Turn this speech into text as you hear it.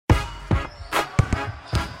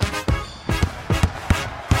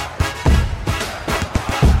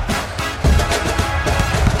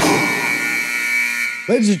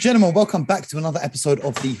Ladies and gentlemen, welcome back to another episode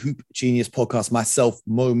of the Hoop Genius podcast. Myself,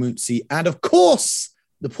 Mo Mooncey, and of course,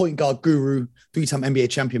 the point guard guru, three-time NBA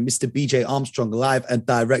champion, Mr. BJ Armstrong, live and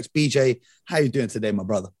direct. BJ, how you doing today, my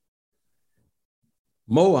brother?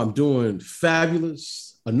 Mo, I'm doing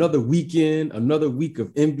fabulous. Another weekend, another week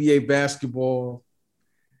of NBA basketball.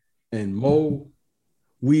 And Mo,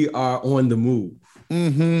 we are on the move.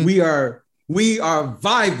 Mm-hmm. We are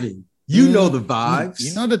vibing. You know the vibes.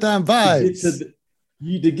 You know the damn vibes.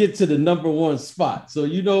 To get to the number one spot. So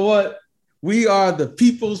you know what? We are the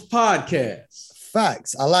People's Podcast.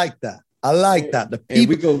 Facts. I like that. The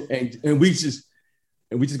people, and we just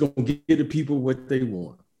gonna get the people what they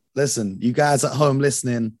want. Listen, you guys at home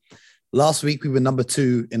listening. Last week we were number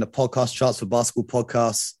 2 in the podcast charts for basketball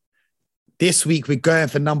podcasts. This week we're going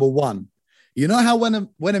for number 1. You know how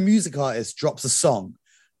when a music artist drops a song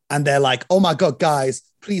and they're like, "Oh my God, guys,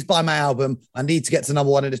 please buy my album. I need to get to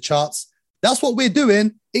number 1 in the charts." That's what we're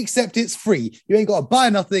doing, except it's free. You ain't got to buy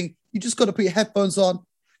nothing. You just got to put your headphones on,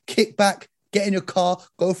 kick back, get in your car,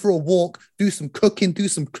 go for a walk, do some cooking, do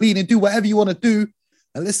some cleaning, do whatever you want to do,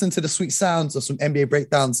 and listen to the sweet sounds of some NBA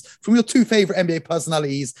breakdowns from your 2 favorite NBA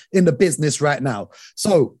personalities in the business right now.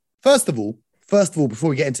 So first of all, before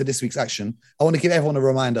we get into this week's action, I want to give everyone a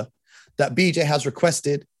reminder that BJ has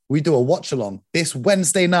requested we do a watch along this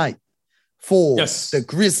Wednesday night for the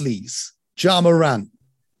Grizzlies, Ja Morant,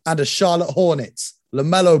 and the Charlotte Hornets,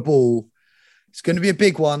 LaMelo Ball. It's going to be a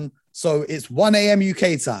big one. So it's 1 a.m.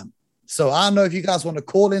 UK time. So I don't know if you guys want to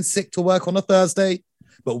call in sick to work on a Thursday,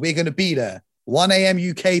 but we're going to be there. 1 a.m.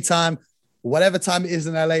 UK time, whatever time it is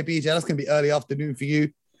in LA, BJ. That's going to be early afternoon for you.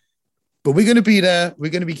 But we're going to be there. We're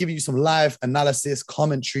going to be giving you some live analysis,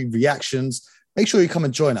 commentary, reactions. Make sure you come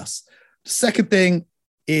and join us. The second thing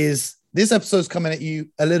is this episode's coming at you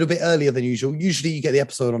a little bit earlier than usual. Usually you get the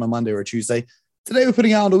episode on a Monday or a Tuesday. Today we're putting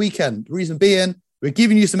it out on the weekend. The reason being, we're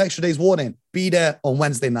giving you some extra days warning. Be there on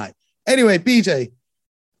Wednesday night. Anyway, BJ,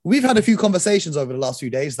 we've had a few conversations over the last few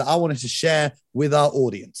days that I wanted to share with our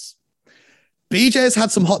audience. BJ has had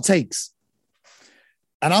some hot takes.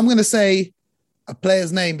 And I'm going to say a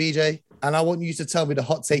player's name, BJ, and I want you to tell me the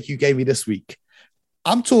hot take you gave me this week.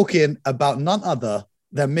 I'm talking about none other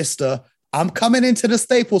than Mr. I'm coming into the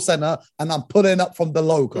Staples Center and I'm pulling up from the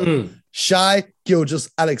logo. Shai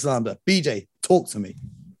Gilgeous-Alexander. BJ, talk to me.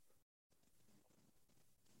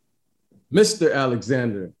 Mr.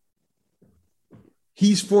 Alexander,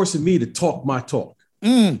 he's forcing me to talk my talk.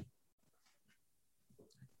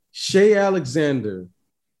 Shai Alexander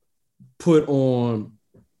put on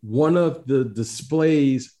one of the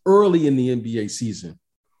displays early in the NBA season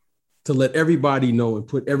to let everybody know and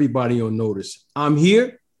put everybody on notice. I'm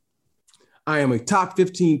here. I am a top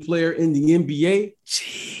 15 player in the NBA.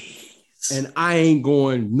 Jeez. And I ain't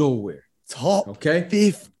going nowhere. Top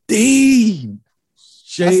 15.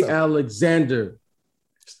 Shai Alexander.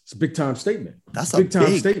 It's a big time statement. That's a big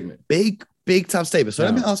time statement. Big time statement. So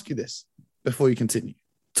let me ask you this before you continue.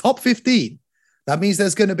 Top 15. That means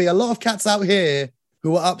there's going to be a lot of cats out here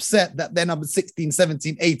who are upset that they're number 16,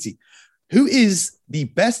 17, 18. Who is the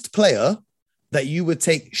best player that you would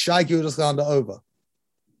take Shai Gilgeous-Alexander over?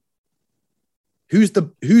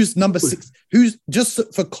 Who's number 6? Who's,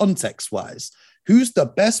 just for context wise, who's the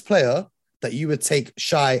best player that you would take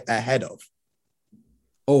Shai ahead of?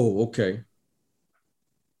 Oh, okay.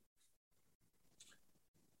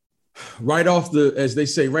 Right off the, as they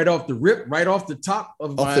say, right off the rip, right off the top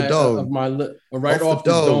of the dome. Right off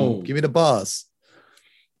the dome. Give me the bars.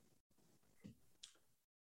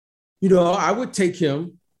 You know, I would take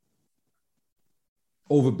him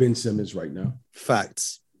over Ben Simmons right now.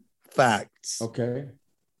 Facts. Okay.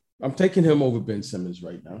 I'm taking him over Ben Simmons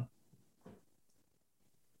right now.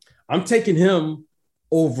 I'm taking him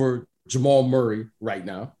over Jamal Murray right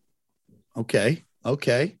now. Okay.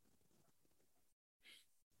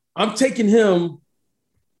 I'm taking him.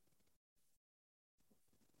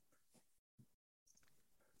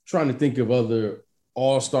 Trying to think of other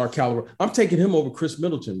all-star caliber. I'm taking him over Chris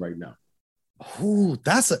Middleton right now. Ooh,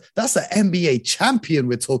 that's an NBA champion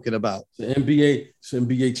we're talking about. It's an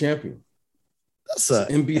NBA champion. That's an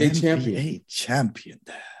NBA champion.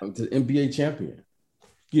 I'm the NBA champion.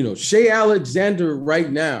 You know, Shai Alexander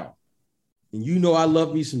right now, and you know I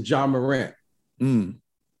love me some Ja Morant.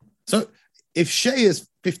 So if Shai is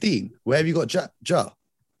 15, where have you got Ja?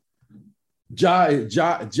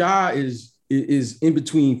 Ja is in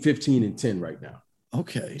between 15 and 10 right now.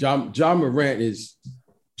 Okay. Ja Morant is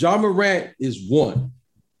 1,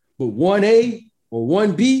 but 1A or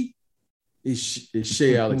 1B is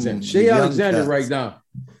Shai Alexander. Shai Alexander right now.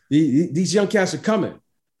 These young cats are coming.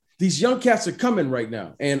 These young cats are coming right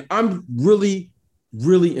now, and I'm really,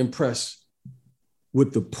 really impressed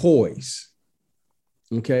with the poise.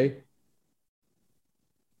 Okay.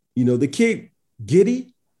 You know, the kid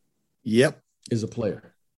Giddey is a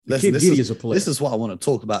player. Giddey is a player. This is what I want to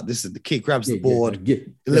talk about. This is the kid grabs the board, a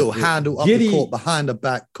little handle up Giddey, the court, behind the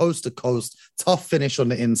back, coast to coast, tough finish on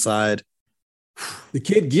the inside. The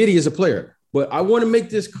kid Giddey is a player. But I want to make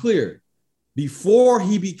this clear. Before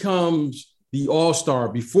he becomes the all-star,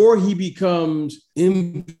 before he becomes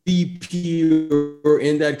MVP or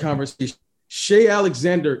in that conversation, Shai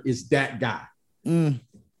Alexander is that guy.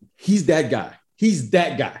 He's that guy. He's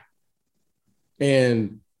that guy.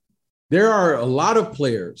 And there are a lot of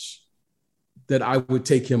players that I would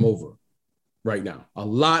take him over right now. A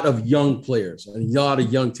lot of young players, a lot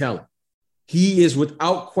of young talent. He is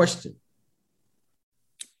without question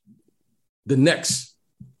the next.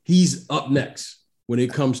 He's up next when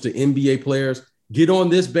it comes to NBA players. Get on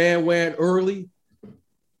this bandwagon early.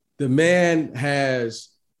 The man has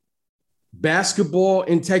basketball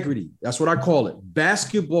integrity. That's what I call it.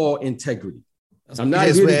 Basketball integrity. I'm not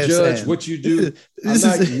here to judge what you do. This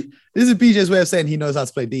is BJ's way of saying he knows how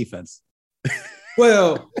to play defense.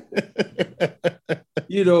 Well,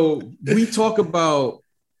 you know, we talk about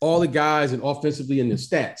all the guys and offensively in the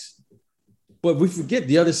stats, but we forget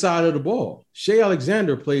the other side of the ball. Shai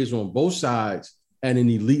Alexander plays on both sides at an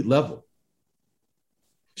elite level.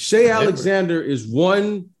 Shai Alexander is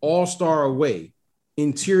one all-star away,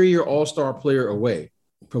 interior all-star player away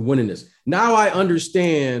from winning this. Now I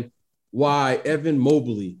understand why Evan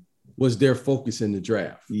Mobley was their focus in the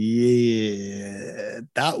draft. Yeah.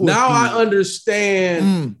 I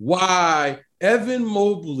understand why Evan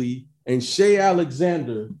Mobley and Shai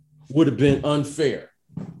Alexander would have been unfair.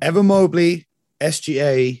 Evan Mobley,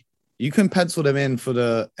 SGA, you can pencil them in for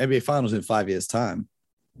the NBA Finals in 5 years' time.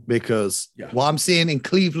 Because what I'm seeing in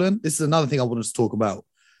Cleveland, this is another thing I wanted to talk about.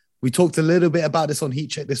 We talked a little bit about this on Heat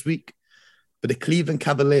Check this week, but the Cleveland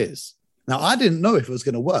Cavaliers. Now, I didn't know if it was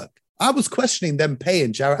going to work. I was questioning them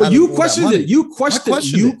paying Jarrett Allen. You questioned it. You questioned it.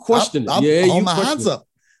 You questioned it. Yeah, you my hands up.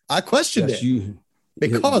 I questioned it.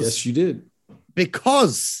 Because yes, you did.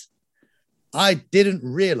 Because I didn't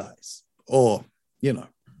realize, or, you know,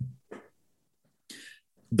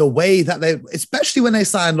 the way that they, especially when they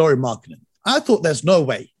signed Lauri Markkanen, I thought there's no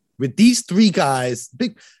way with these three guys,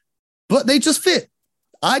 but they just fit.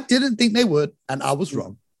 I didn't think they would, and I was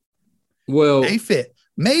wrong. Well, they fit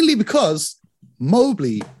mainly because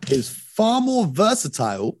Mobley is far more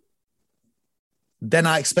versatile than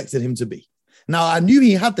I expected him to be. Now, I knew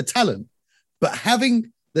he had the talent, but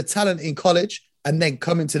having the talent in college and then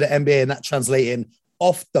coming to the NBA and that translating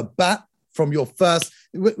off the bat from your first,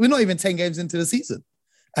 we're not even 10 games into the season,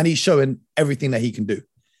 and he's showing everything that he can do.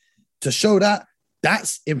 To show that,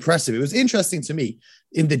 that's impressive. It was interesting to me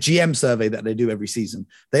in the GM survey that they do every season.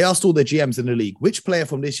 They asked all the GMs in the league, which player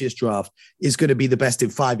from this year's draft is going to be the best in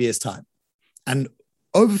 5 years' time? And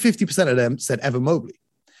over 50% of them said Evan Mobley.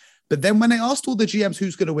 But then when they asked all the GMs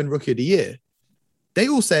who's going to win Rookie of the Year, they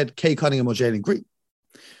all said Kay Cunningham or Jalen Green.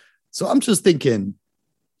 So I'm just thinking,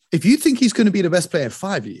 if you think he's going to be the best player in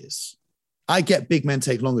 5 years, I get big men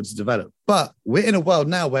take longer to develop. But we're in a world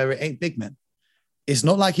now where it ain't big men. It's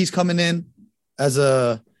not like he's coming in as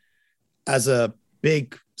a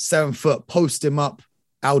big 7 foot post him up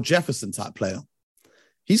Al Jefferson type player.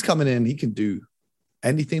 He's coming in, he can do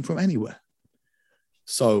anything from anywhere.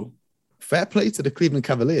 So fair play to the Cleveland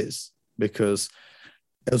Cavaliers, because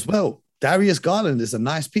as well, Darius Garland is a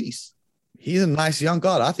nice piece. He's a nice young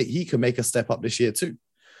guard. I think he can make a step up this year too.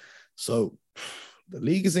 So the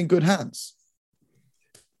league is in good hands.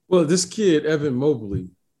 Well, this kid, Evan Mobley,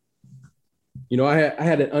 you know, I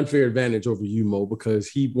had an unfair advantage over you, Mo, because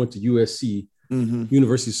he went to USC,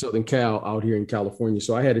 University of Southern Cal, out here in California.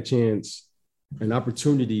 So I had a chance, an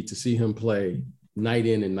opportunity to see him play night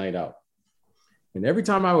in and night out. And every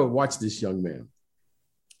time I would watch this young man,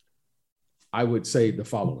 I would say the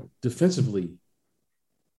following. Defensively,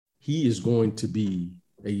 he is going to be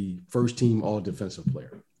a first-team all-defensive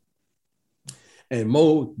player. And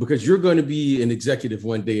Mo, because you're going to be an executive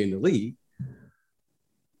one day in the league,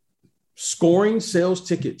 scoring sells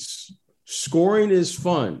tickets. Scoring is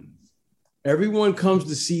fun. Everyone comes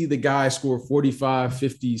to see the guy score 45,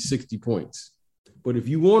 50, 60 points. But if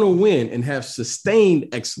you want to win and have sustained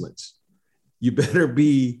excellence, you better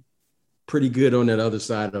be pretty good on that other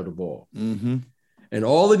side of the ball. Mm-hmm. And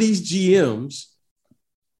all of these GMs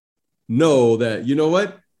know that, you know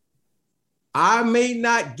what? I may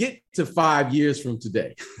not get to 5 years from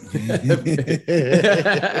today.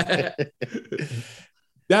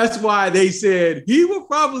 That's why they said he will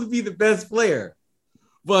probably be the best player.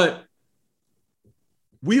 But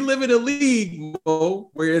we live in a league,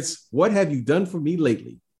 Mo, where it's, what have you done for me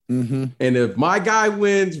lately? Mm-hmm. And if my guy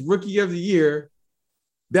wins Rookie of the Year,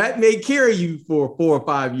 that may carry you for 4 or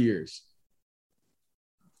 5 years.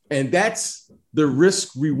 And that's the risk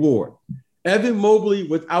reward. Evan Mobley,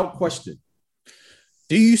 without question.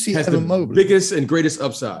 Do you see has Evan the Mobley biggest and greatest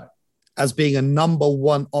upside as being a number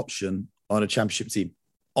one option on a championship team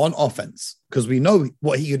on offense? Because we know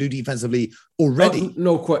what he could do defensively already.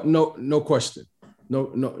 No question. No question.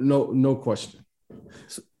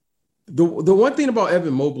 The one thing about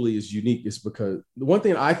Evan Mobley is unique is because the one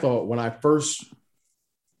thing I thought when I first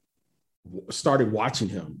started watching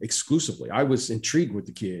him exclusively, I was intrigued with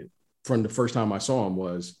the kid from the first time I saw him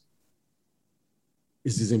is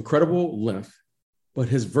his incredible length, but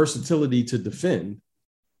his versatility to defend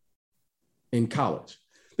in college.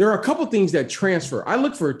 There are a couple things that transfer. I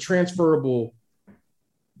look for transferable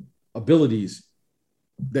abilities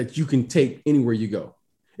that you can take anywhere you go.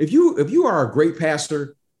 If you are a great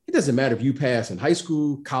passer, it doesn't matter if you pass in high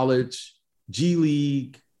school, college, G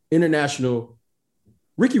League, international.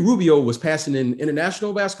 Ricky Rubio was passing in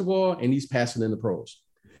international basketball and he's passing in the pros.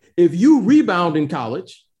 If you rebound in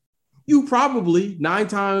college, you probably 9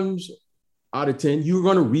 times out of 10, you're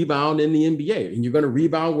going to rebound in the NBA and you're going to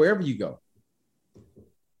rebound wherever you go.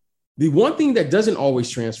 The one thing that doesn't always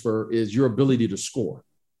transfer is your ability to score.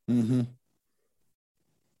 Mm-hmm.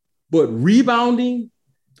 But rebounding,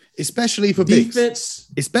 especially for defense,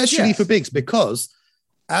 bigs, especially for bigs, because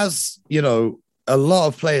as you know, a lot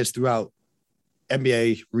of players throughout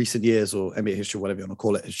NBA recent years or NBA history, whatever you want to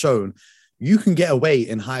call it, has shown you can get away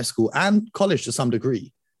in high school and college to some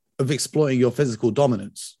degree of exploiting your physical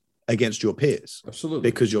dominance against your peers. Absolutely.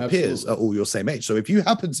 Because your peers are all your same age. So if you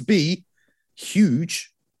happen to be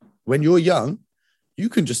huge when you're young, you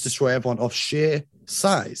can just destroy everyone off sheer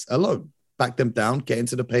size alone, back them down, get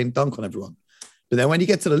into the paint, dunk on everyone. But then when you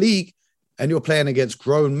get to the league and you're playing against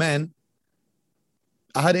grown men,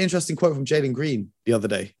 I had an interesting quote from Jalen Green the other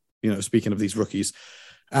day, speaking of these rookies.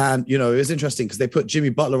 And, it was interesting because they put Jimmy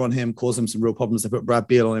Butler on him, caused him some real problems. They put Brad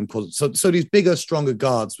Beal on him. So these bigger, stronger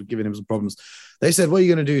guards were giving him some problems. They said, what are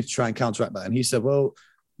you going to do to try and counteract that? And he said, well,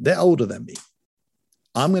 they're older than me.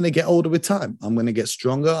 I'm going to get older with time. I'm going to get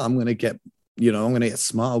stronger. I'm going to get, I'm going to get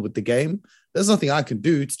smarter with the game. There's nothing I can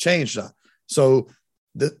do to change that. So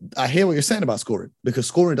I hear what you're saying about scoring, because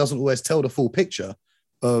scoring doesn't always tell the full picture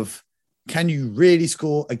of, can you really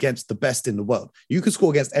score against the best in the world? You can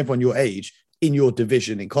score against everyone your age in your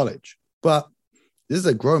division in college, but this is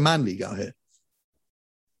a grown man league out here.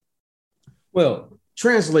 Well,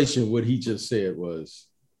 translation, what he just said was,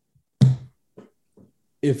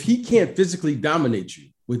 if he can't physically dominate you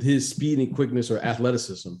with his speed and quickness or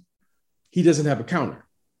athleticism, he doesn't have a counter.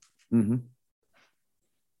 Mm-hmm.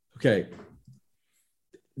 Okay.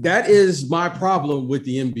 That is my problem with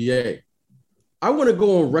the NBA. I want to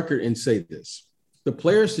go on record and say this. The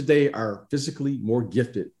players today are physically more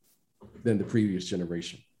gifted than the previous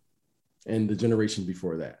generation and the generation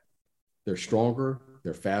before that. They're stronger,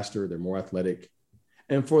 they're faster, they're more athletic.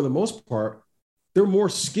 And for the most part, they're more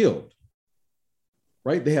skilled,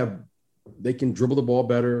 right? They can dribble the ball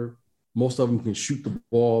better. Most of them can shoot the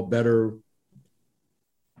ball better,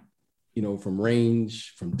 from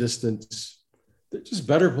range, from distance. They're just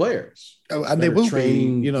better players. Oh, and they will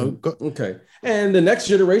train, be, Okay. And the next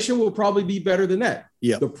generation will probably be better than that.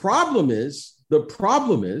 Yeah. The problem is,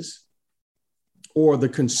 or the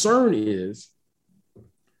concern is,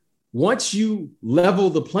 once you level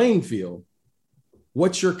the playing field,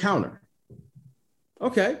 what's your counter?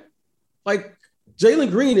 Okay. Like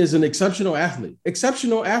Jalen Green is an exceptional athlete.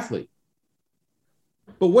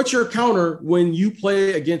 But what's your counter when you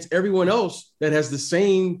play against everyone else that has the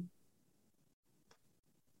same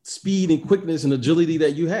speed and quickness and agility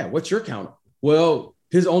that you have? What's your counter? Well,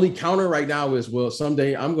 his only counter right now is, well,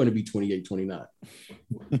 someday I'm going to be 28, 29.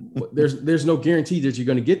 There's no guarantee that you're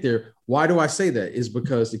going to get there. Why do I say that? Is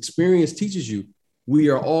because experience teaches you we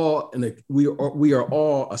are all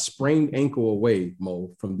a sprained ankle away,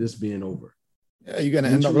 Mo, from this being over. Yeah, you're going to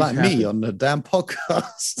end up like me on the damn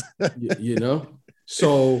podcast.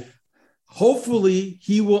 So hopefully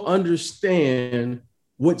he will understand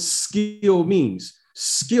what skill means.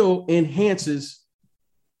 Skill enhances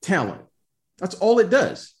talent. That's all it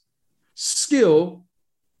does. Skill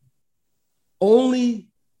only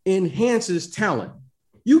enhances talent.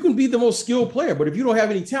 You can be the most skilled player, but if you don't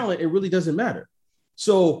have any talent, it really doesn't matter.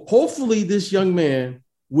 So hopefully this young man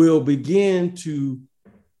will begin to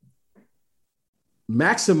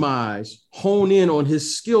hone in on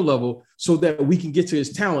his skill level so that we can get to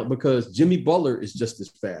his talent, because Jimmy Butler is just as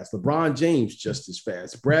fast. LeBron James, just as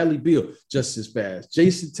fast. Bradley Beal, just as fast.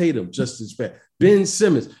 Jason Tatum, just as fast. Ben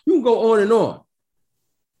Simmons. You can go on.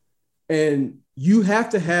 And you have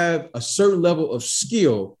to have a certain level of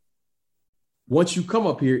skill once you come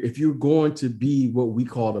up here if you're going to be what we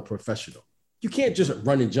call a professional. You can't just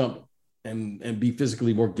run and jump and be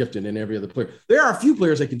physically more gifted than every other player. There are a few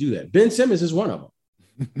players that can do that. Ben Simmons is one of them.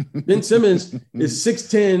 Ben Simmons is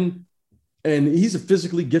 6'10", and he's a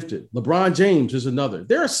physically gifted. LeBron James is another.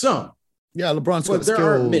 There are some. Yeah, LeBron's got skill.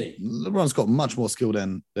 LeBron's got much more skill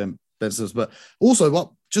than Ben Simmons. But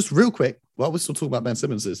also, just real quick, while we're still talking about Ben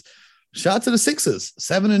Simmons, is shout out to the Sixers,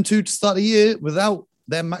 7-2 to start the year without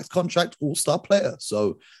their max contract all-star player.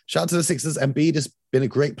 So shout out to the Sixers. Embiid has been a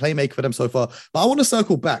great playmaker for them so far. But I want to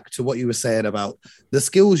circle back to what you were saying about the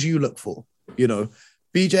skills you look for. You know,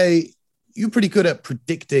 BJ, you're pretty good at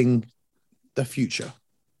predicting the future.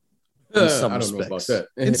 In some respects.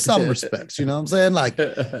 In some respects, you know what I'm saying? Like,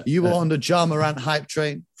 you were on the Ja Morant hype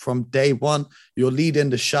train from day one. You're leading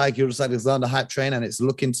the Shai Gilgeous-Alexander hype train, and it's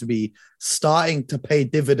looking to be starting to pay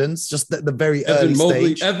dividends just at the very early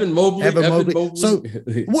stage. Evan Mobley. So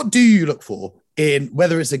what do you look for in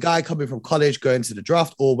whether it's a guy coming from college going to the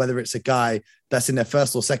draft or whether it's a guy that's in their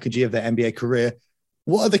first or second year of their NBA career?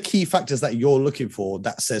 What are the key factors that you're looking for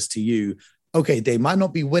that says to you, okay, they might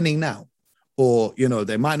not be winning now, or, you know,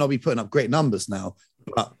 they might not be putting up great numbers now,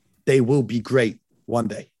 but they will be great one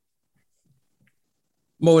day?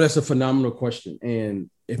 Mo, that's a phenomenal question. And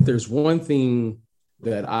if there's one thing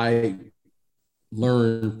that I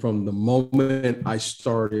learned from the moment I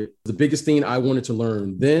started, the biggest thing I wanted to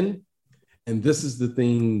learn then, and this is the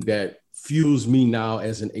thing that fuels me now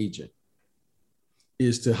as an agent,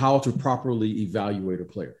 is to how to properly evaluate a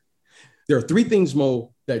player. There are three things,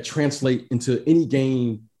 Mo, that translate into any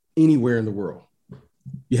game anywhere in the world.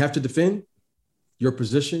 You have to defend your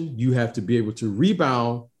position. You have to be able to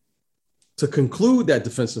rebound to conclude that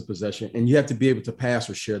defensive possession, and you have to be able to pass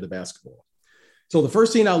or share the basketball. So the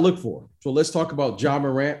first thing I look for, so let's talk about Ja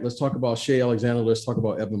Morant, let's talk about Shai Alexander, let's talk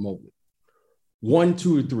about Evan Mobley. 1,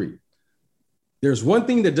 2, or 3. There's one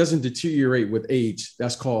thing that doesn't deteriorate with age,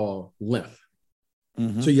 that's called length.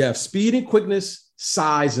 Mm-hmm. So you have speed and quickness,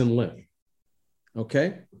 size and length.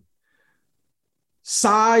 Okay?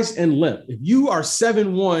 Size and length. If you are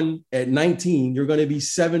 7'1" at 19, you're going to be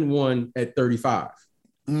 7'1" at 35.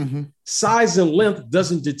 Mm-hmm. Size and length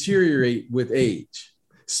doesn't deteriorate with age.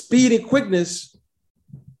 Speed and quickness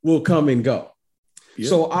will come and go. Yep.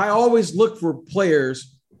 So I always look for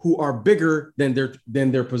players who are bigger than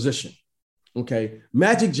their position. Okay.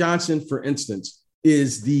 Magic Johnson, for instance,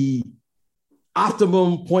 is the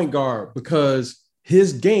optimum point guard because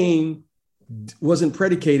his game wasn't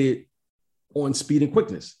predicated on speed and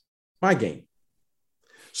quickness. My game.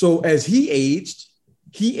 So as he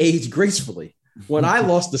aged gracefully. When I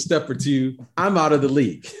lost a step or two, I'm out of the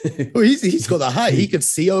league. Well, he's got the height. He could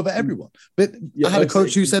see over everyone. But yeah, I had a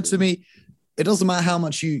coach who said to me, it doesn't matter how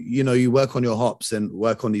much you work on your hops and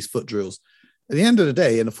work on these foot drills. At the end of the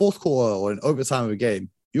day, in the fourth quarter or in overtime of a game,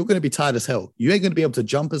 you're going to be tired as hell. You ain't going to be able to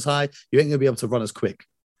jump as high. You ain't going to be able to run as quick.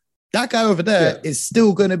 That guy over there is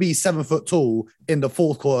still going to be 7 foot tall in the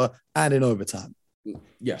fourth quarter and in overtime.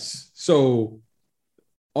 Yes. So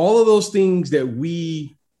all of those things that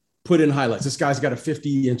we put in highlights. This guy's got a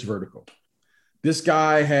 50-inch vertical. This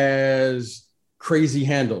guy has crazy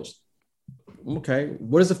handles. Okay.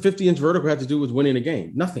 What does a 50-inch vertical have to do with winning a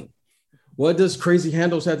game? Nothing. What does crazy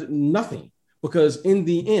handles have to? Nothing. Because in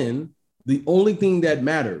the end, the only thing that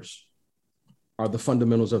matters are the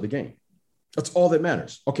fundamentals of the game. That's all that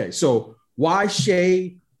matters. Okay. So why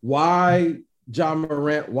Shai? Why Ja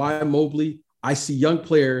Morant? Why Mobley? I see young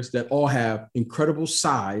players that all have incredible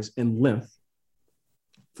size and length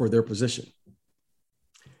for their position.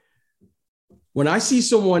 When I see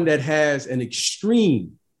someone that has an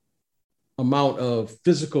extreme amount of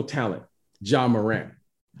physical talent, Ja Morant,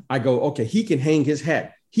 I go, okay, he can hang his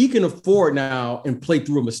hat. He can afford now and play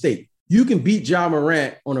through a mistake. You can beat Ja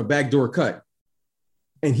Morant on a backdoor cut,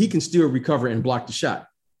 and he can still recover and block the shot.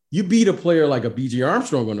 You beat a player like a BJ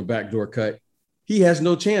Armstrong on a backdoor cut, he has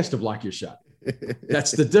no chance to block your shot.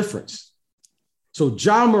 That's the difference. So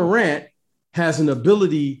Ja Morant has an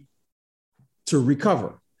ability to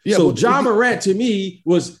recover. Yeah, so Ja Morant to me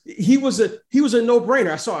was a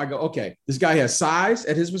no-brainer. I go, okay, this guy has size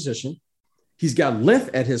at his position. He's got length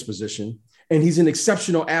at his position, and he's an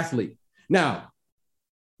exceptional athlete. Now,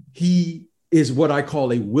 he is what I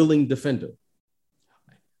call a willing defender.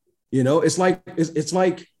 You know, it's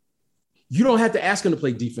like you don't have to ask him to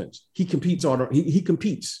play defense. He competes he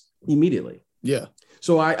competes immediately. Yeah.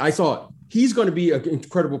 So I thought he's going to be an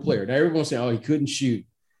incredible player. Now everyone's saying, oh, he couldn't shoot.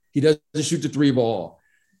 He doesn't shoot the 3 ball.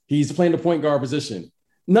 He's playing the point guard position.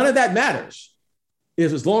 None of that matters.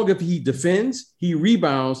 As long as he defends, he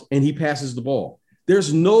rebounds, and he passes the ball.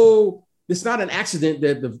 There's no it's not an accident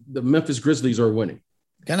that the Memphis Grizzlies are winning.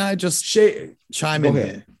 Can I just chime in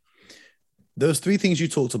here? Those three things you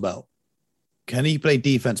talked about. Can he play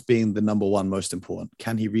defense being the number one most important?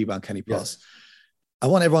 Can he rebound? Can he pass? Yes. I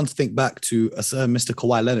want everyone to think back to a certain Mr.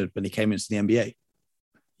 Kawhi Leonard when he came into the NBA.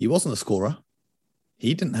 He wasn't a scorer.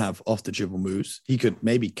 He didn't have off the dribble moves. He could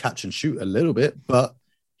maybe catch and shoot a little bit, but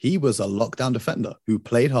he was a lockdown defender who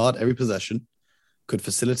played hard every possession, could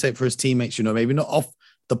facilitate for his teammates, maybe not off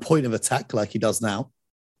the point of attack like he does now,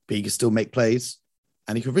 but he could still make plays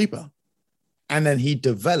and he could rebound. And then he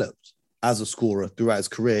developed as a scorer throughout his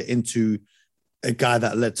career into a guy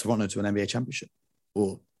that led Toronto to an NBA championship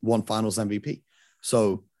or won finals MVP.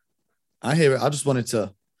 So I hear it. I just wanted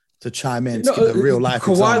to chime in to give a real life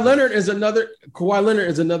Kawhi example. Kawhi Leonard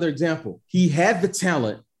is another example. He had the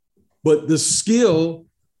talent, but the skill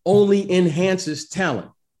only enhances talent.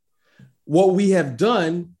 What we have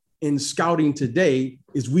done in scouting today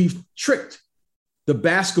is we've tricked the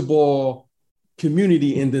basketball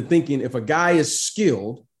community into thinking if a guy is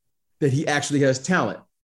skilled, that he actually has talent.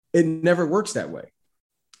 It never works that way.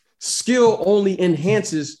 Skill only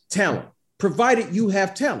enhances talent, provided you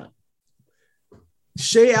have talent.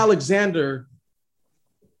 Shai Alexander,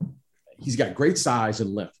 he's got great size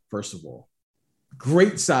and length, first of all.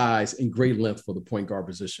 Great size and great length for the point guard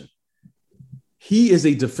position. He is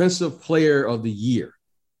a defensive player of the year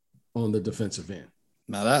on the defensive end.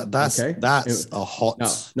 Now that's a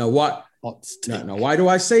hot. Now why do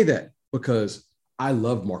I say that? Because I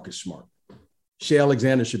love Marcus Smart. Shai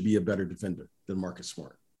Alexander should be a better defender than Marcus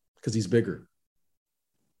Smart because he's bigger.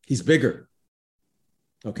 He's bigger.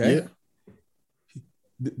 Okay. Yeah.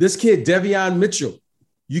 This kid, Devion Mitchell,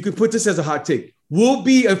 you can put this as a hot take, will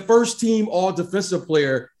be a first-team all-defensive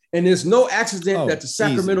player, and there's no accident that the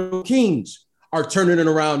Sacramento Kings are turning it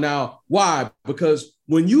around now. Why? Because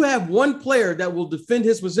when you have one player that will defend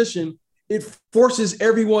his position, it forces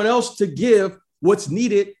everyone else to give what's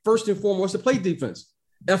needed first and foremost to play defense,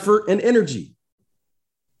 effort and energy.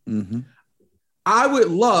 Mm-hmm. I would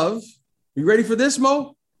love, you ready for this,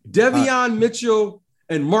 Mo? Devion Mitchell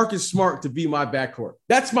and Marcus Smart to be my backcourt.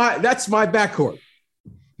 That's my backcourt.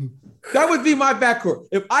 That would be my backcourt.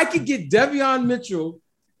 If I could get Devion Mitchell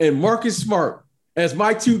and Marcus Smart as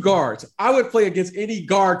my two guards, I would play against any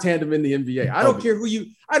guard tandem in the NBA. I don't care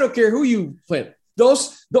who you play.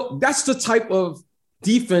 That's the type of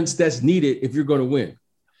defense that's needed if you're going to win.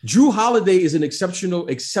 Jrue Holiday is an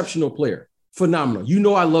exceptional player. Phenomenal.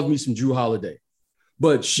 I love me some Jrue Holiday.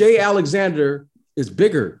 But Shai Alexander is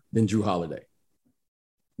bigger than Jrue Holiday.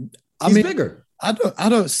 He's bigger. I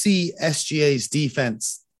don't see SGA's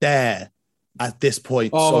defense there at this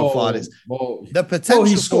point so far. The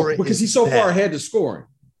potential for it because he's so far ahead in scoring.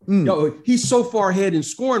 He's so far ahead in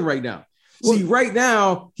scoring right now. See, right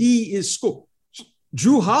now he is scoring.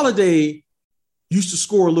 Jrue Holiday used to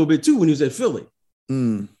score a little bit too when he was at Philly.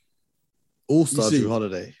 All-star Jrue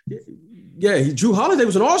Holiday. Yeah, Jrue Holiday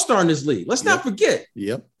was an all-star in this league. Let's not forget.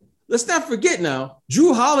 Yep. Let's not forget now,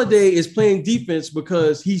 Jrue Holiday is playing defense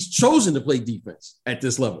because he's chosen to play defense at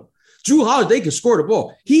this level. Jrue Holiday can score the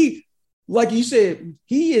ball. He, like you said,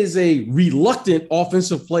 he is a reluctant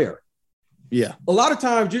offensive player. Yeah. A lot of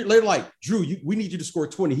times they're like, Jrue, we need you to score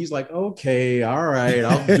 20. He's like, okay, all right,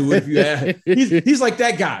 I'll do it if you ask. He's like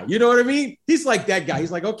that guy. You know what I mean? He's like that guy.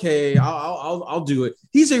 He's like, okay, I'll do it.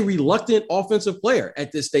 He's a reluctant offensive player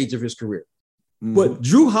at this stage of his career. Mm-hmm. But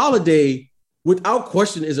Jrue Holiday, without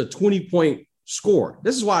question, is a 20-point scorer.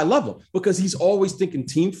 This is why I love him, because he's always thinking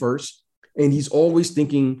team first, and he's always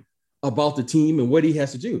thinking about the team and what he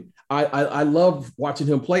has to do. I love watching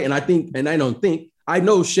him play, and I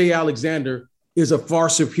know Shai Alexander is a far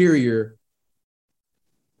superior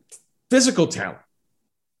physical talent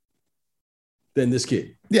than this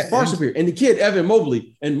kid. Yeah, far superior. And the kid, Evan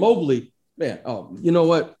Mobley, man, you know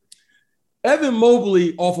what? Evan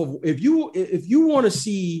Mobley if you want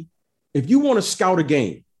to scout a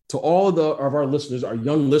game to all of our listeners, our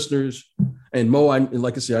young listeners, and Mo,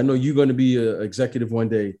 like I said, I know you're going to be an executive one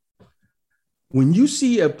day. When you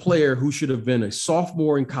see a player who should have been a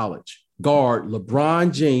sophomore in college, guard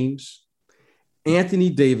LeBron James, Anthony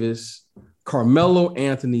Davis, Carmelo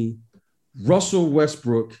Anthony, Russell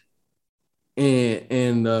Westbrook,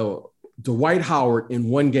 and Dwight Howard in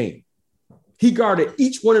one game. He guarded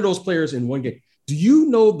each one of those players in one game. Do you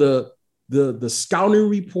know the scouting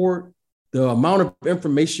report, the amount of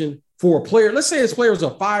information for a player? Let's say this player is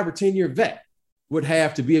a 5 or 10 year vet, would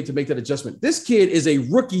have to be able to make that adjustment. This kid is a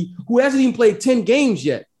rookie who hasn't even played 10 games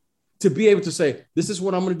yet to be able to say, this is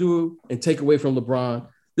what I'm going to do and take away from LeBron.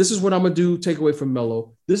 This is what I'm going to do, take away from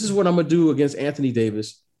Melo. This is what I'm going to do against Anthony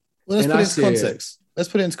Davis. Well, let's put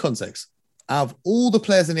it into context. Out of all the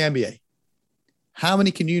players in the NBA, how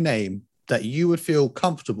many can you name that you would feel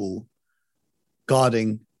comfortable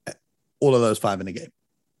guarding all of those 5 in a game?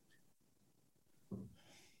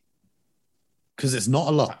 Because it's not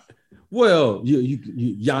a lot. Well,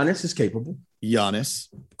 Giannis is capable. Giannis.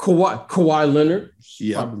 Kawhi Leonard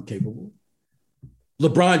is probably capable.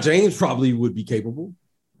 LeBron James probably would be capable.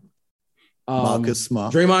 Marcus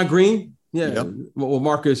Smart. Draymond Green. Yeah. Yep.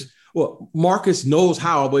 Well, Marcus knows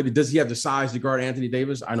how, but does he have the size to guard Anthony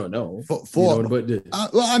Davis? I don't know. For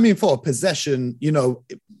a possession,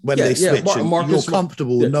 when they switch, you're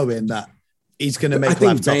comfortable knowing that he's going to make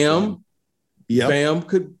life tough. Bam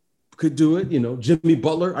could do it. Jimmy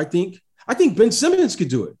Butler. I think Ben Simmons could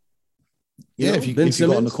do it. If you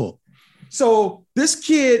go on the court. So this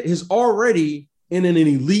kid is already in an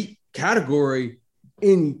elite category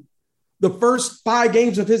in the first 5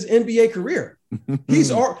 games of his NBA career.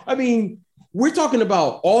 We're talking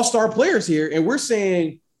about all-star players here, and we're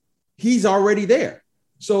saying he's already there.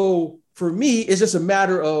 So for me, it's just a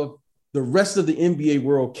matter of the rest of the NBA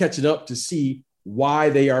world catching up to see why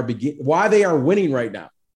they are winning right now.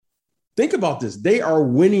 Think about this. They are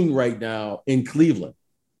winning right now in Cleveland,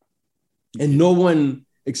 and no one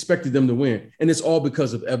expected them to win. And it's all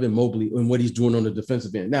because of Evan Mobley and what he's doing on the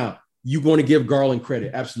defensive end. Now, you want to give Garland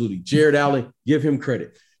credit. Absolutely. Jared Allen, give him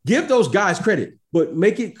credit. Give those guys credit, but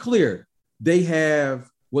make it clear they have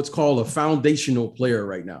what's called a foundational player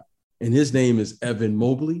right now. And his name is Evan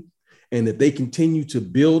Mobley. And if they continue to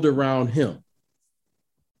build around him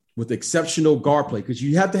with exceptional guard play, because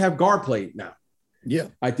you have to have guard play now. Yeah.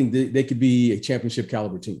 I think they could be a championship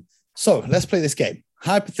caliber team. So let's play this game.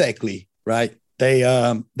 Hypothetically, right?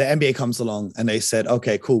 The NBA comes along and they said,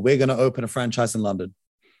 okay, cool. We're going to open a franchise in London.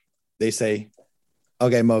 They say,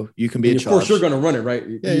 okay, Mo, you can be in charge. Of course, you're going to run it, right?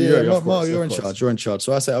 Mo, you're in charge. You're in charge.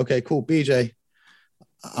 So I say, okay, cool. BJ,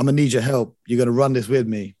 I'm going to need your help. You're going to run this with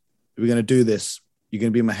me. We're going to do this. You're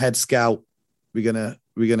going to be my head scout. We're going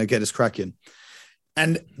to get this cracking.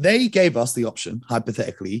 And they gave us the option,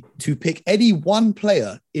 hypothetically, to pick any one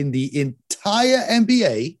player in the entire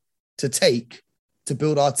NBA to take to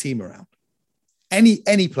build our team around.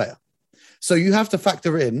 Any player. So you have to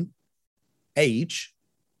factor in age,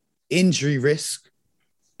 injury risk,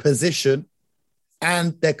 position,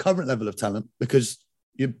 and their current level of talent, because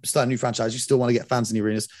you start a new franchise, you still want to get fans in the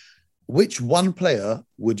arenas. Which one player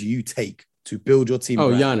would you take to build your team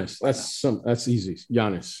around? Giannis. That's easy.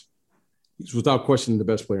 Giannis. He's without question the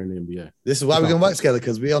best player in the NBA. This is why we're going to work together,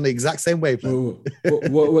 because we're on the exact same wavelength.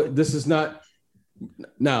 This is not.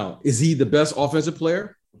 Now, is he the best offensive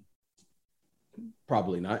player?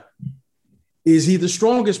 Probably not. Is he the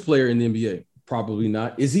strongest player in the NBA? Probably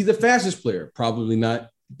not. Is he the fastest player? Probably not.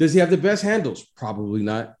 Does he have the best handles? Probably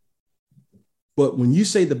not. But when you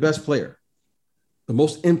say the best player, the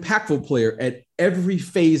most impactful player at every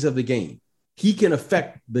phase of the game, he can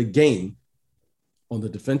affect the game on the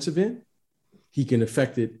defensive end. He can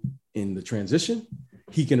affect it in the transition.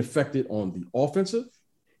 He can affect it on the offensive.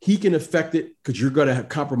 He can affect it because you're going to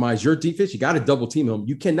compromise your defense. You got to double team him.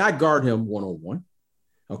 You cannot guard him one-on-one.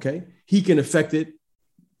 Okay. He can affect it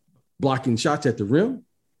blocking shots at the rim.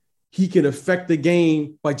 He can affect the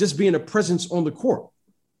game by just being a presence on the court.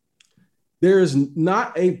 There is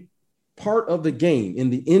not a part of the game in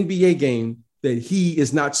the NBA game that he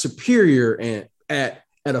is not superior at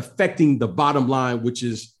affecting the bottom line, which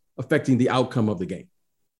is affecting the outcome of the game.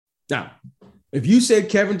 Now, if you said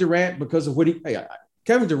Kevin Durant because of what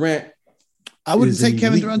Kevin Durant, I wouldn't take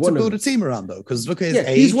Kevin Durant to build a team around, though, because look at his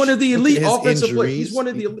age. He's one of the elite offensive players. He's one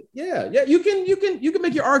of the elite. Yeah. You can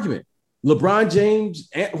make your argument. LeBron James,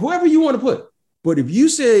 whoever you want to put. But if you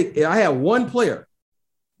say I have one player,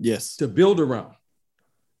 to build around,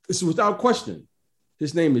 it's without question.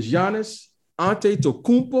 His name is Giannis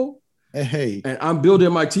Antetokounmpo. Hey, and I'm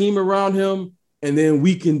building my team around him, and then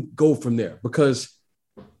we can go from there. Because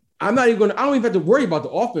I don't even have to worry about the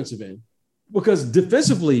offensive end, because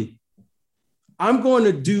defensively, I'm going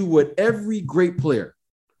to do what every great player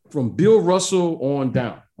from Bill Russell on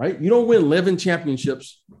down, right? You don't win 11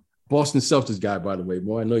 championships. Boston Celtics guy, by the way,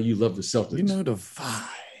 boy, I know you love the Celtics. You know the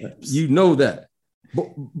vibes. You know that. But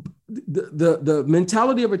the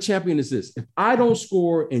mentality of a champion is this. If I don't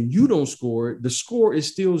score and you don't score, the score is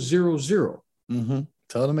still 0-0. Mm-hmm.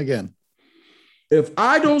 Tell them again. If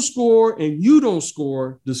I don't score and you don't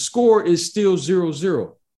score, the score is still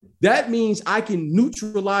 0-0. That means I can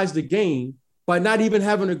neutralize the game by not even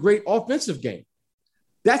having a great offensive game.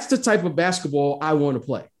 That's the type of basketball I want to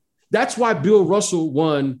play. That's why Bill Russell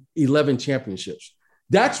won 11 championships.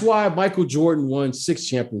 That's why Michael Jordan won 6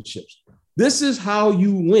 championships. This is how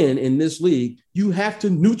you win in this league. You have to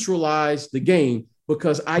neutralize the game,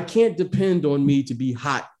 because I can't depend on me to be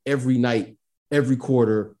hot every night every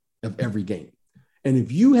quarter of every game. And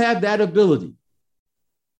if you have that ability,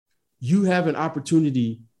 you have an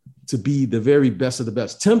opportunity to be the very best of the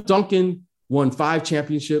best. Tim Duncan won 5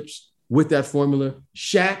 championships with that formula.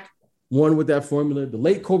 Shaq won with that formula. The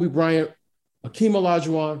late Kobe Bryant, Hakeem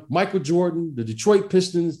Olajuwon, Michael Jordan, the Detroit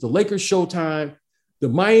Pistons, the Lakers Showtime, the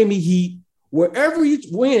Miami Heat. Wherever you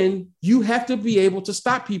win, you have to be able to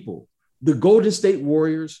stop people. The Golden State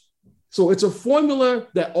Warriors. So it's a formula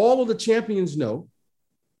that all of the champions know,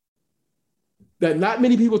 that not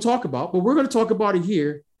many people talk about, but we're going to talk about it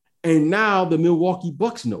here. And now the Milwaukee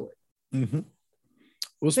Bucks know it. Mm-hmm.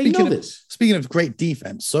 Well, speaking of great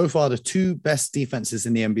defense, so far the 2 best defenses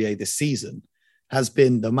in the NBA this season has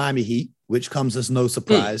been the Miami Heat, which comes as no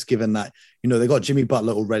surprise, given that, they got Jimmy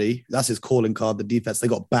Butler already. That's his calling card, the defense. They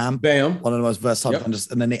got Bam, one of the most versatile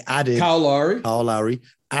defenders. And then they added Kyle Lowry,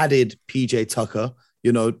 added PJ Tucker.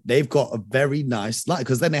 They've got a very nice line,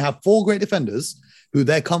 because then they have 4 great defenders who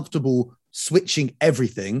they're comfortable switching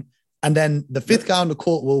everything. And then the 5th guy on the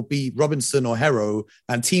court will be Robinson or Hero,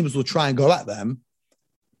 and teams will try and go at them.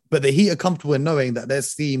 But the Heat are comfortable in knowing that their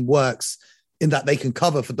scheme works in that they can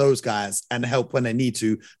cover for those guys and help when they need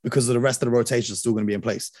to, because of the rest of the rotation is still going to be in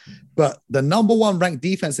place. But the number 1 ranked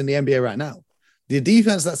defense in the NBA right now, the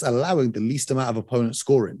defense that's allowing the least amount of opponent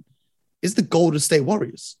scoring, is the Golden State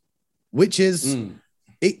Warriors, which is,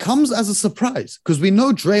 it comes as a surprise, because we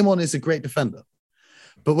know Draymond is a great defender.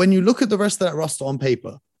 But when you look at the rest of that roster on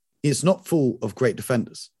paper, it's not full of great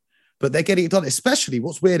defenders, but they're getting it done. Especially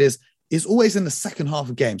what's weird is it's always in the second half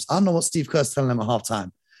of games. I don't know what Steve Kerr's telling them at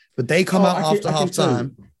halftime, but they come out after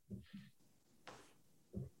halftime.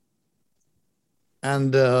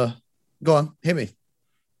 And go on, hit me.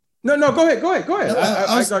 No, go ahead.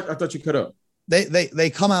 I thought you cut up.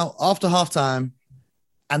 They come out after halftime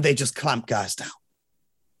and they just clamp guys down.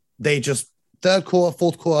 They just, third quarter,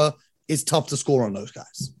 fourth quarter, it's tough to score on those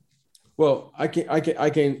guys. Well, I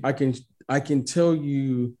can tell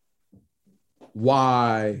you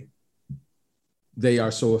why they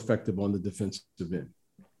are so effective on the defensive end.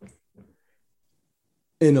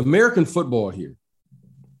 In American football here,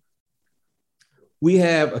 we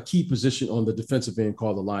have a key position on the defensive end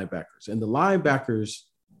called the linebackers. And the linebackers'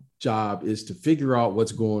 job is to figure out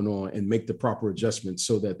what's going on and make the proper adjustments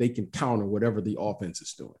so that they can counter whatever the offense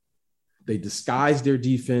is doing. They disguise their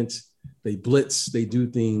defense, they blitz, they do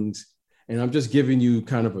things. And I'm just giving you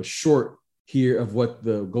kind of a short here of what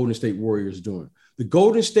the Golden State Warriors are doing. The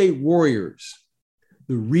Golden State Warriors,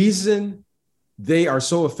 the reason they are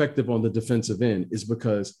so effective on the defensive end is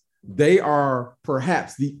because they are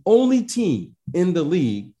perhaps the only team in the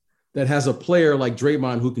league that has a player like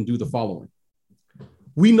Draymond who can do the following.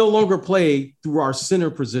 We no longer play through our center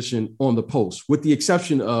position on the post, with the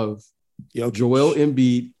exception of Joel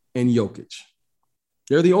Embiid and Jokic.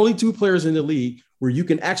 They're the only 2 players in the league where you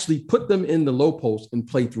can actually put them in the low post and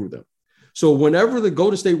play through them. So whenever the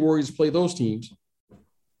Golden State Warriors play those teams,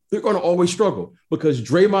 they're going to always struggle because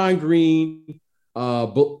Draymond Green,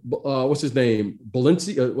 what's his name? What's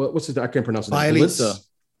his name? I can't pronounce his name.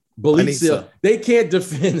 Bielitsa. They can't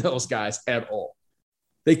defend those guys at all.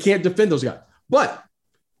 They can't defend those guys. But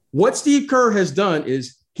what Steve Kerr has done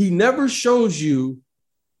is he never shows you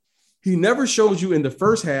in the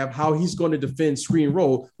first half how he's going to defend screen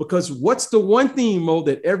roll, because what's the one thing, Mo,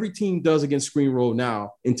 that every team does against screen roll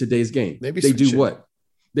now in today's game? They do what?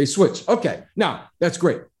 They switch. Okay, now that's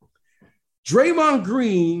great. Draymond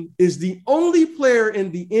Green is the only player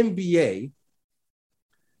in the NBA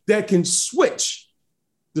that can switch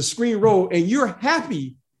the screen roll, and you're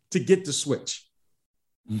happy to get the switch.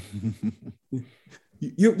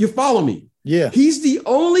 You follow me? Yeah. He's the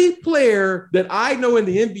only player that I know in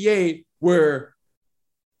the NBA where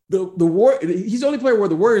he's the only player where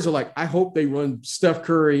the Warriors are like, I hope they run Steph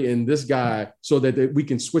Curry and this guy so that we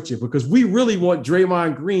can switch it, because we really want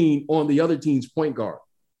Draymond Green on the other team's point guard.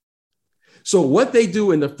 So what they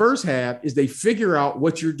do in the first half is they figure out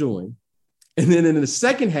what you're doing. And then in the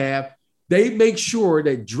second half, they make sure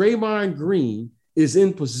that Draymond Green is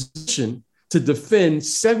in position to defend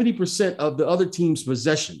 70% of the other team's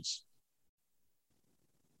possessions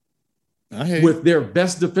with their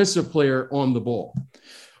best defensive player on the ball.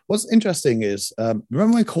 What's interesting is,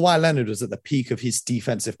 remember when Kawhi Leonard was at the peak of his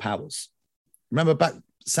defensive powers? Remember back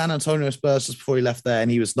San Antonio Spurs just before he left there, and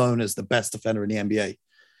he was known as the best defender in the NBA.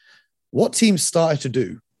 What teams started to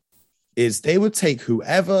do is they would take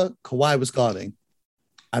whoever Kawhi was guarding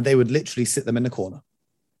and they would literally sit them in the corner.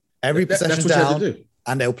 Every possession down,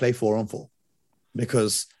 and they'll play 4-on-4.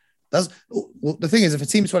 Because the thing is, if a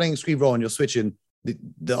team's running a screen roll and you're switching,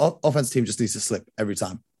 the offense team just needs to slip every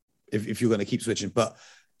time if you're going to keep switching. But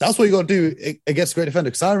that's what you got to do against a great defender.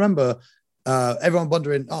 Because I remember everyone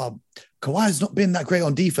wondering, oh, Kawhi's not been that great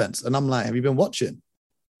on defense. And I'm like, have you been watching?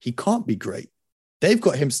 He can't be great. They've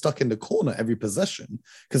got him stuck in the corner every possession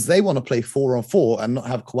because they want to play 4-on-4 and not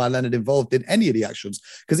have Kawhi Leonard involved in any of the actions.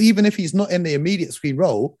 Because even if he's not in the immediate screen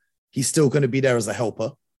role, he's still going to be there as a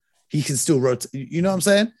helper. He can still rotate. You know what I'm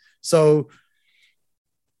saying? So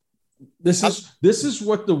this is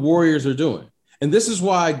what the Warriors are doing. And this is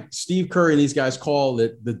why Steve Curry and these guys call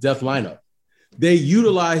it the death lineup. They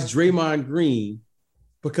utilize Draymond Green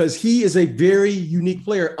because he is a very unique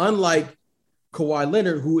player, unlike Kawhi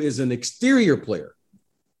Leonard, who is an exterior player.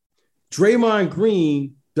 Draymond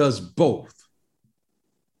Green does both.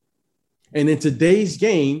 And in today's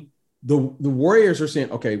game, the Warriors are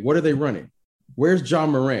saying, okay, what are they running? Where's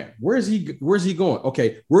John Morant? Where's he going?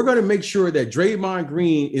 Okay, we're going to make sure that Draymond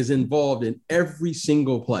Green is involved in every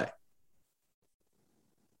single play.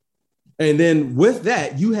 And then with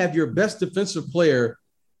that, you have your best defensive player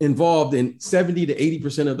involved in 70 to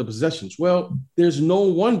 80% of the possessions. Well, there's no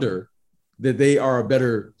wonder that they are a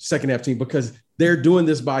better second half team because they're doing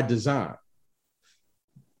this by design.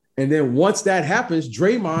 And then once that happens,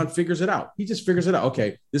 Draymond figures it out. He just figures it out.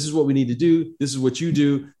 Okay, this is what we need to do. This is what you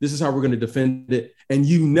do. This is how we're going to defend it. And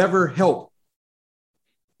you never help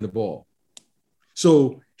the ball.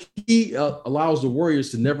 So he allows the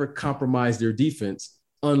Warriors to never compromise their defense,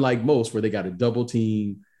 unlike most where they got a double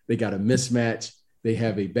team, they got a mismatch, they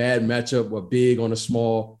have a bad matchup, a big on a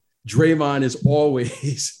small. Draymond is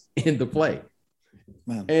always in the play.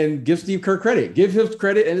 Man. And give Steve Kerr credit. Give him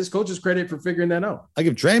credit and his coaches credit for figuring that out. I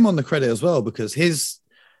give Draymond the credit as well because his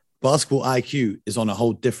basketball IQ is on a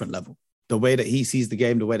whole different level. The way that he sees the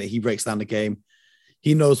game, the way that he breaks down the game,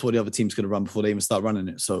 he knows what the other team's going to run before they even start running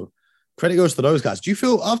it. So credit goes to those guys. Do you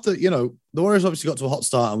feel after, the Warriors obviously got to a hot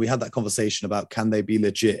start and we had that conversation about can they be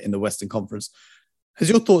legit in the Western Conference? Has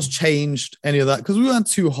your thoughts changed any of that? Because we weren't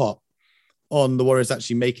too hot on the Warriors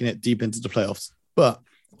actually making it deep into the playoffs. But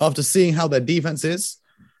after seeing how their defense is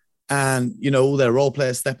and, all their role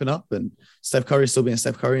players stepping up and Steph Curry still being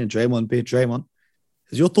Steph Curry and Draymond being Draymond,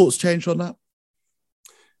 has your thoughts changed on that?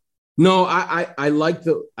 No, I like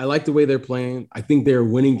the way they're playing. I think they're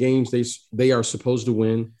winning games they are supposed to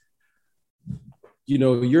win.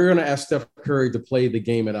 You're going to ask Steph Curry to play the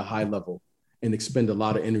game at a high level and expend a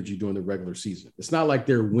lot of energy during the regular season. It's not like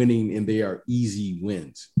they're winning and they are easy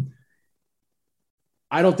wins.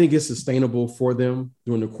 I don't think it's sustainable for them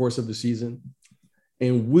during the course of the season.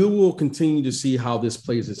 And we will continue to see how this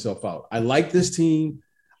plays itself out. I like this team.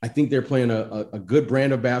 I think they're playing a good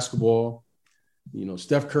brand of basketball.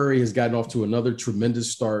 Steph Curry has gotten off to another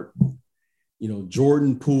tremendous start.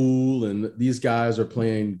 Jordan Poole and these guys are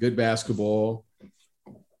playing good basketball.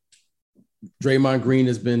 Draymond Green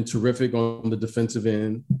has been terrific on the defensive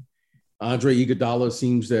end. Andre Iguodala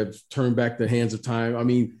seems to have turned back the hands of time. I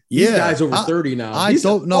mean, these guys over 30 now. I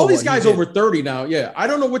don't know. All these guys over 30 now. Yeah. I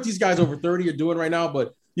don't know what these guys over 30 are doing right now,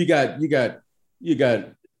 but you got Andre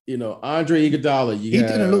Iguodala. He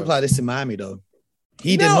didn't look like this in Miami though.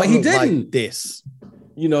 He didn't like this.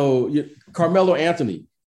 Carmelo Anthony,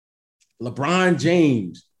 LeBron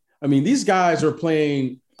James. I mean, these guys are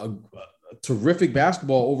playing a terrific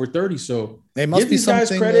basketball over 30. So they must give be these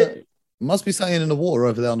guys credit. Must be something in the water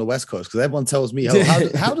over there on the West Coast because everyone tells me,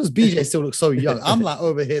 how does BJ still look so young? I'm like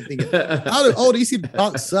over here thinking, do you see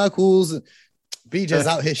dark circles? BJ's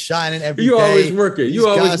out here shining every day. Always working.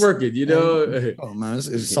 Always working, Oh, man,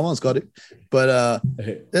 someone's got it. But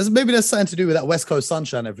there's something to do with that West Coast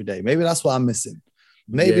sunshine every day. Maybe that's what I'm missing.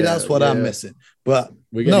 That's what I'm missing. But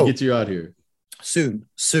we're going to get you out here. Soon.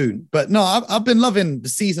 But no, I've been loving the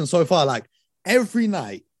season so far. Like every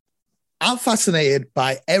night, I'm fascinated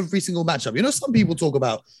by every single matchup. Some people talk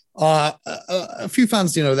about a few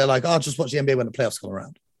fans, they're like, just watch the NBA when the playoffs come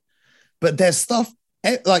around. But there's stuff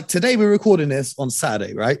like today we're recording this on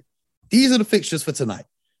Saturday, right? These are the fixtures for tonight.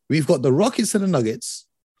 We've got the Rockets and the Nuggets.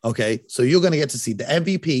 Okay, so you're going to get to see the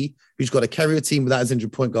MVP, who's got to carry a team without his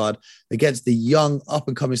injured point guard, against the young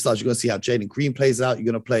up-and-coming stars. You're going to see how Jalen Green plays out. You're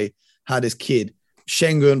going to play how this kid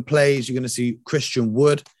Şengün plays. You're going to see Christian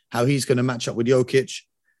Wood, how he's going to match up with Jokic.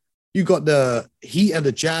 You got the Heat and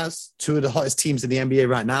the Jazz, two of the hottest teams in the NBA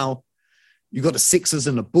right now. You got the Sixers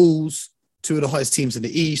and the Bulls, two of the hottest teams in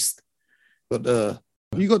the East. You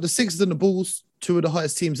got the Sixers and the Bulls, two of the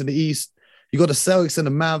hottest teams in the East. You got the Celtics and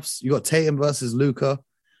the Mavs. You got Tatum versus Luka.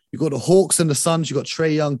 You got the Hawks and the Suns. You got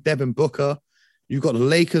Trae Young, Devin Booker. You got the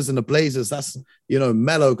Lakers and the Blazers. That's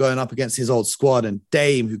Melo going up against his old squad, and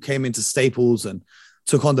Dame, who came into Staples and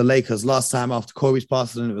took on the Lakers last time after Kobe's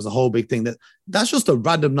passing, and it was a whole big thing. That's just a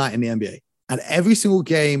random night in the NBA. And every single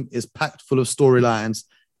game is packed full of storylines.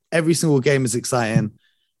 Every single game is exciting.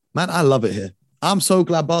 Man, I love it here. I'm so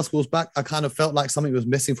glad basketball's back. I kind of felt like something was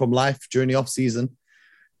missing from life during the off season,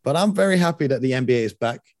 but I'm very happy that the NBA is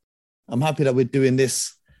back. I'm happy that we're doing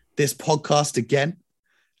this podcast again.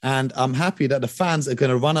 And I'm happy that the fans are going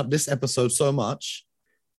to run up this episode so much.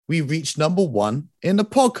 We reached number 1 in the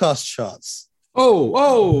podcast charts.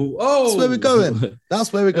 Oh. That's where we're going.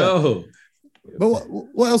 That's where we're going. But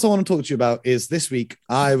what else I want to talk to you about is this week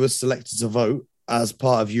I was selected to vote as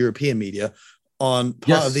part of European media on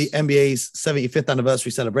part of the NBA's 75th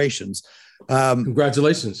anniversary celebrations.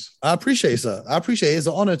 Congratulations. I appreciate it, sir. I appreciate it. It's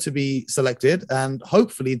an honor to be selected. And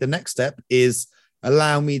hopefully the next step is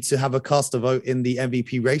allow me to have a cast a vote in the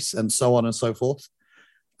MVP race and so on and so forth.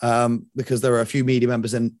 Because there are a few media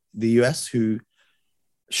members in the US who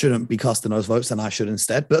shouldn't be casting those votes and I should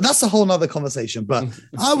instead. But that's a whole nother conversation. But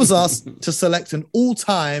I was asked to select an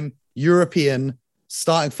all-time European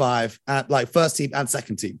starting 5 at like first team and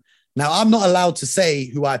second team. Now, I'm not allowed to say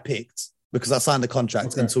who I picked because I signed the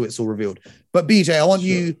contract until it's all revealed. But BJ, I want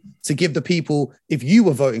you to give the people, if you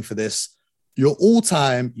were voting for this, your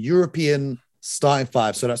all-time European starting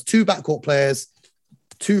 5. So that's 2 backcourt players,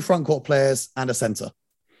 2 frontcourt players, and a center.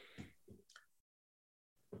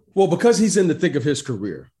 Well, because he's in the thick of his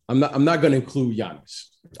career, I'm not going to include Giannis.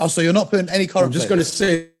 Oh, so you're not putting any current I'm just going to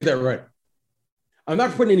say that right. I'm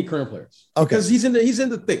not putting any current players. Okay. Because he's in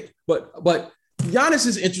the thick. But Giannis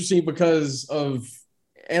is interesting because of,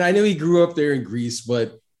 and I know he grew up there in Greece,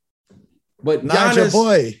 but Giannis, your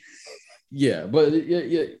boy. Yeah, but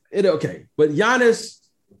okay. But Giannis,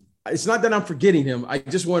 it's not that I'm forgetting him. I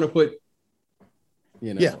just want to put,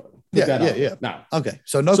 Yeah. Now, okay.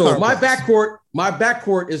 So my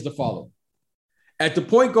backcourt is the following. At the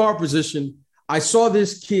point guard position, I saw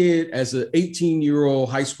this kid as an 18-year-old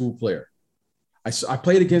high school player. I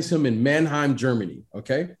played against him in Mannheim, Germany.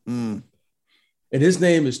 Okay. And his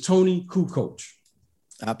name is Tony Kukoc.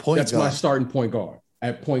 That's my starting point guard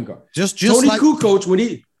at point guard. Just Tony like Kukoc when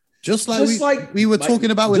he we were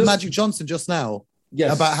talking about with Magic Johnson just now.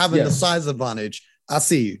 Yes, about having the size advantage. I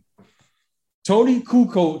see you. Tony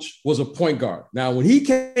Kukoc was a point guard. Now, when he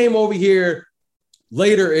came over here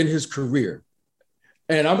later in his career,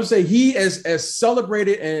 and I'm gonna say he as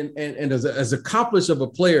celebrated and as accomplished of a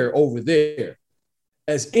player over there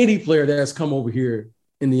as any player that has come over here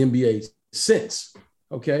in the NBA since.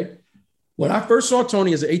 Okay. When I first saw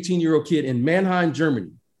Tony as an 18-year-old kid in Mannheim,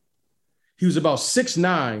 Germany, he was about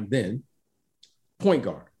 6'9" then, point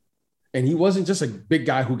guard. And he wasn't just a big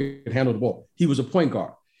guy who could handle the ball. He was a point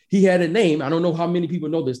guard. He had a name. I don't know how many people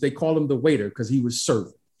know this. They call him the waiter because he was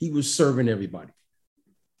serving. He was serving everybody.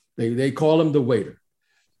 They call him the waiter.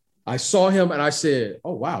 I saw him and I said,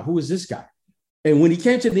 oh, wow, who is this guy? And when he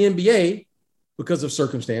came to the NBA, because of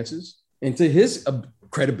circumstances and to his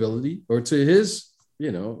credibility or to his,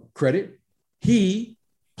 credit, he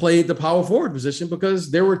played the power forward position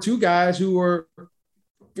because there were 2 guys who were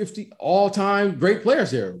 50 all-time great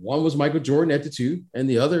players there. One was Michael Jordan at the 2, and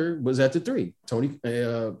the other was at the 3,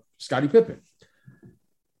 Scottie Pippen.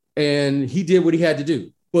 And he did what he had to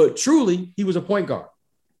do. But truly, he was a point guard.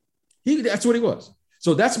 That's what he was.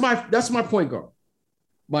 So that's my point guard.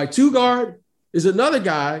 My 2 guard is another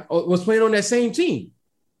guy was playing on that same team,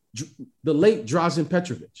 the late Drazen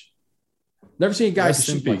Petrovic. Never seen a guy who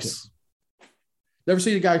shoot like him. Never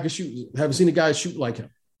seen a guy who could shoot. Haven't seen a guy shoot like him.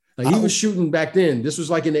 Like he was shooting back then. This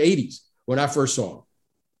was like in the 80s when I first saw him.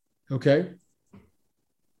 Okay.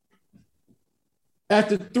 At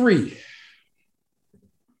the 3,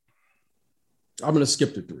 I'm going to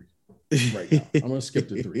skip the 3 right now. I'm going to skip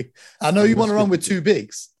the 3. I know you want to run with 2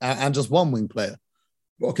 bigs and just 1 wing player.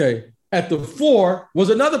 Okay. At the 4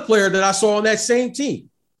 was another player that I saw on that same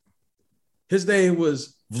team. His name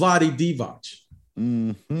was Vlade Divac.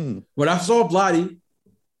 Mm-hmm. When I saw Vlade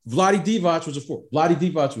Divac was a 4. Vlade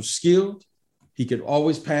Divac was skilled. He could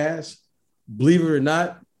always pass. Believe it or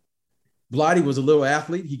not, Vlade was a little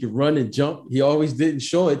athlete. He could run and jump. He always didn't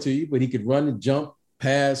show it to you, but he could run and jump,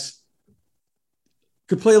 pass,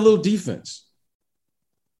 could play a little defense.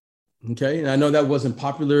 Okay, and I know that wasn't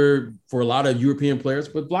popular for a lot of European players,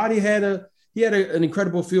 but Vlade had an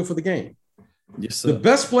incredible feel for the game. Yes, sir. The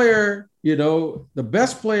best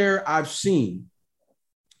player I've seen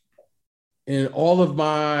in all of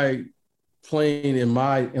my playing in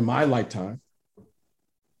my lifetime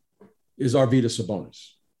is Arvydas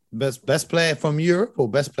Sabonis. Best player from Europe or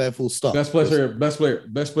best player full stop? Best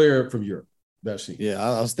player from Europe. That's it. Yeah,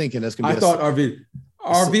 I was thinking that's gonna be. I thought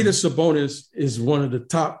Arvydas Sabonis is one of the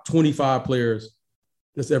top 25 players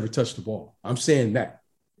that's ever touched the ball. I'm saying that.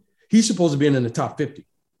 He's supposed to be in the top 50.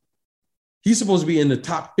 He's supposed to be in the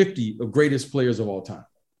top 50 of greatest players of all time.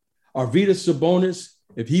 Arvydas Sabonis,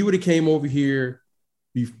 if he would have came over here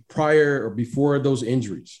prior or before those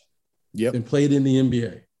injuries, and played in the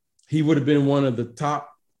NBA, he would have been one of the top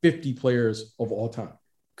 50 players of all time.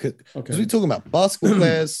 Because we're talking about basketball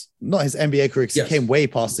players, not his NBA career, because he came way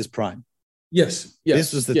past his prime. Yes.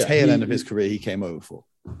 This was the tail end of his career he came over for.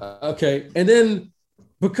 And then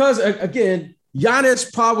because, again,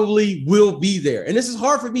 Giannis probably will be there. And this is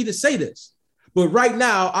hard for me to say this, but right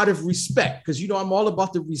now, out of respect, because, I'm all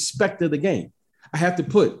about the respect of the game, I have to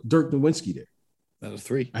put Dirk Nowitzki there. At a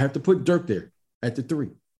 3. I have to put Dirk there at the 3.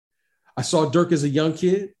 I saw Dirk as a young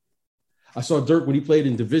kid. I saw Dirk when he played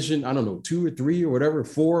in division, 2 or 3 or whatever,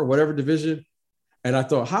 4 or whatever division. And I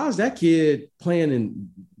thought, how is that kid playing in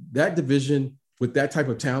that division with that type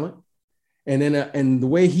of talent? And then, and the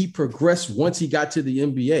way he progressed once he got to the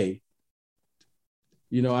NBA,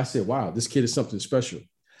 I said, wow, this kid is something special.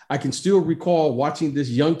 I can still recall watching this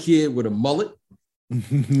young kid with a mullet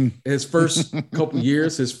his first couple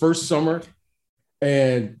years, his first summer.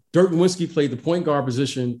 And Dirk Nowitzki played the point guard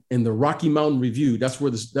position in the Rocky Mountain Review. That's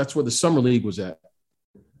where the summer league was at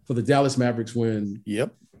for the Dallas Mavericks when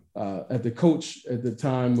at the coach at the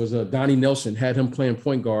time was Donnie Nelson, had him playing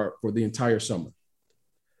point guard for the entire summer.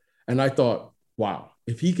 And I thought, wow,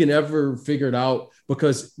 if he can ever figure it out,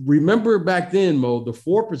 because remember back then, Mo, the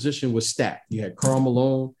 4 position was stacked. You had Karl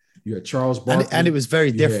Malone, you had Charles Barkley. And it was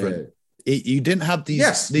very different. You didn't have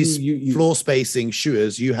these floor spacing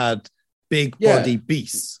shooters. You had big body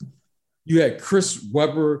beasts. You had Chris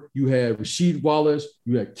Webber, you had Rasheed Wallace,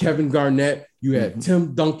 you had Kevin Garnett, you had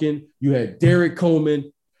Tim Duncan, you had Derek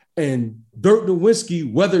Coleman, and Dirk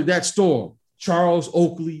Nowitzki weathered that storm. Charles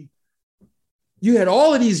Oakley. You had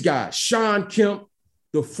all of these guys, Sean Kemp.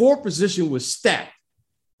 The 4 position was stacked.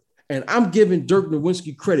 And I'm giving Dirk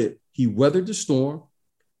Nowitzki credit. He weathered the storm.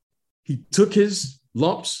 He took his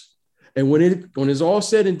lumps. And when it's all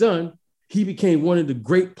said and done, he became one of the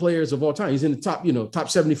great players of all time. He's in the top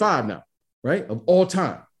 75 now, right? Of all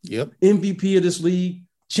time. Yep. MVP of this league,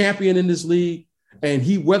 champion in this league. And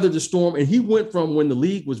he weathered the storm. And he went from when the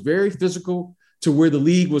league was very physical to where the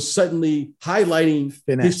league was suddenly highlighting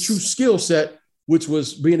his true skill set, which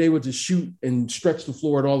was being able to shoot and stretch the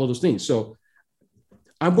floor and all of those things. So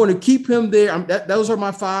I'm going to keep him there. Those are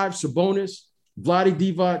my 5: Sabonis, Vlade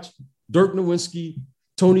Divac, Dirk Nowitzki,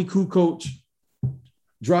 Tony Kukoc,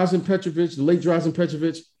 Drazen Petrovic, the late Drazen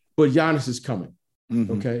Petrovic, but Giannis is coming.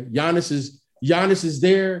 Okay, Giannis is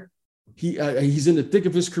there. He's in the thick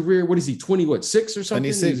of his career. What is he? 6 or something?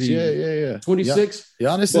 26. Yeah. 26.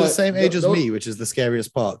 Giannis is the same age as me, which is the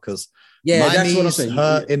scariest part because my that's knees what I'm saying.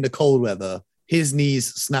 hurt in the cold weather. His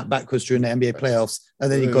knees snap backwards during the NBA playoffs, and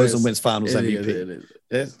then he goes and wins Finals MVP.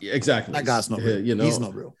 Exactly. That guy's not real. He's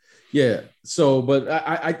not real. Yeah. So, but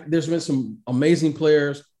I there's been some amazing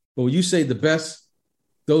players. But when you say the best,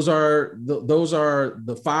 those are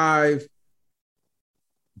the 5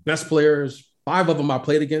 best players. 5 of them I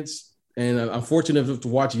played against, and I'm fortunate to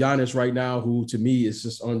watch Giannis right now, who to me is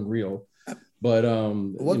just unreal. But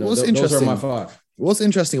those are my 5. What's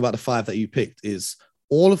interesting about the 5 that you picked is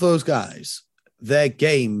all of those guys, their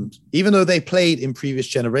games, even though they played in previous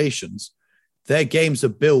generations, their games are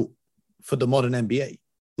built for the modern NBA.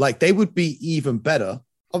 Like they would be even better.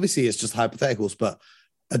 Obviously, it's just hypotheticals, but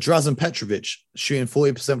a Drazen Petrovic shooting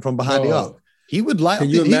 40% from behind the arc, he would like. Can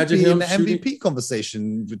you imagine him in the MVP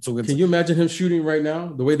conversation? Can you imagine him shooting right now?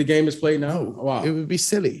 The way the game is played now, wow, it would be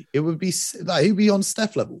silly. It would be like he'd be on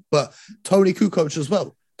Steph level, but Tony Kukoc as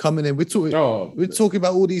well. Coming in, we're talking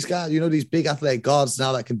about all these guys, these big athletic guards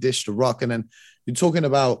now that can dish the rock. And then you're talking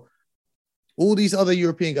about all these other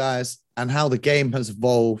European guys and how the game has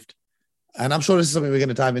evolved. And I'm sure this is something we're going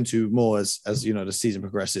to dive into more as the season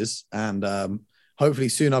progresses. And hopefully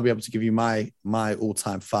soon I'll be able to give you my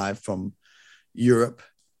all-time 5 from Europe.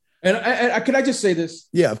 And can I just say this?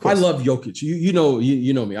 Yeah, of course. I love Jokic. You know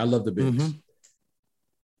me. I love the bigs.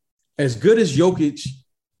 As good as Jokic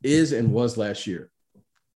is and was last year,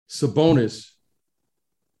 Sabonis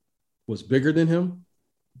was bigger than him,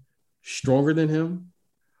 stronger than him,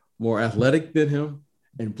 more athletic than him,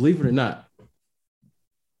 and believe it or not,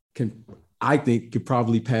 could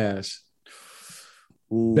probably pass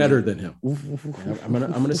better than him. I'm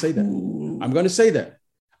gonna say that. I'm gonna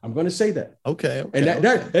say that. Okay. And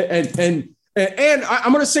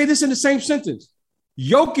I'm gonna say this in the same sentence.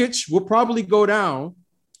 Jokic will probably go down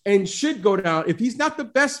and should go down if he's not the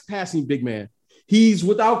best passing big man. He's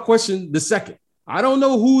without question the second. I don't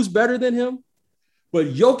know who's better than him, but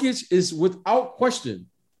Jokic is without question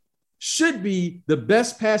should be the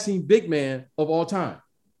best passing big man of all time.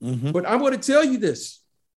 But I'm going to tell you this.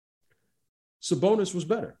 Sabonis was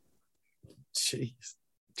better. Jeez.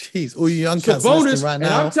 All you young cats listening right now.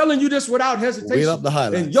 And I'm telling you this without hesitation. Wheel up the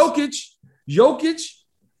highlights. And Jokic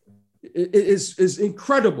is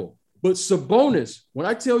incredible. But Sabonis, when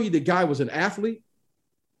I tell you the guy was an athlete,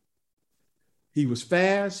 he was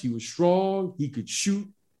fast, he was strong, he could shoot,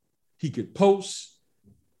 he could post.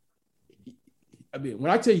 I mean,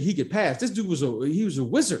 when I tell you he could pass, this dude was a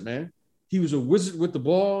wizard, man. He was a wizard with the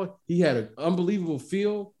ball. He had an unbelievable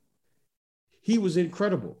feel. He was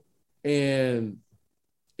incredible. And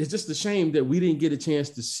it's just a shame that we didn't get a chance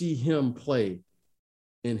to see him play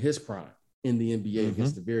in his prime in the NBA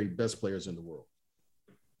against the very best players in the world.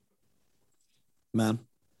 Man,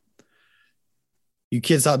 you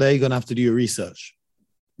kids out there, you're going to have to do your research.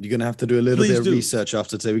 You're going to have to do a little bit of research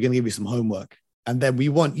after today. We're going to give you some homework. And then we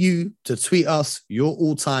want you to tweet us your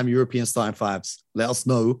all-time European starting fives. Let us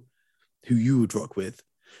know who you would rock with.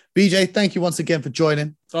 BJ, thank you once again for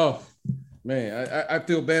joining. Oh, man, I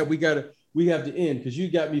feel bad. We have to end because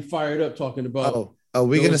you got me fired up talking about.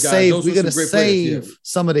 We're gonna save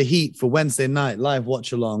some of the heat for Wednesday night live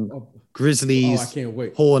watch along. Grizzlies. I can't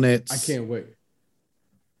wait. Hornets. I can't wait.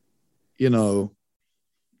 You know,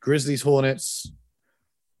 Grizzlies, Hornets.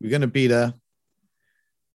 We're gonna be there.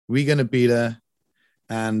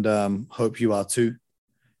 And hope you are too.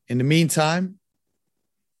 In the meantime,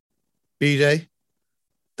 BJ,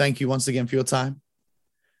 thank you once again for your time.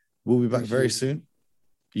 We'll be back very soon.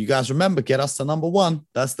 You guys remember, get us to number 1.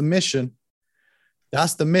 That's the mission.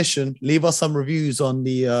 Leave us some reviews on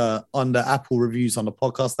the Apple reviews on the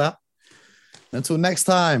podcast app. Until next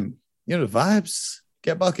time, you know the vibes.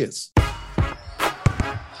 Get buckets.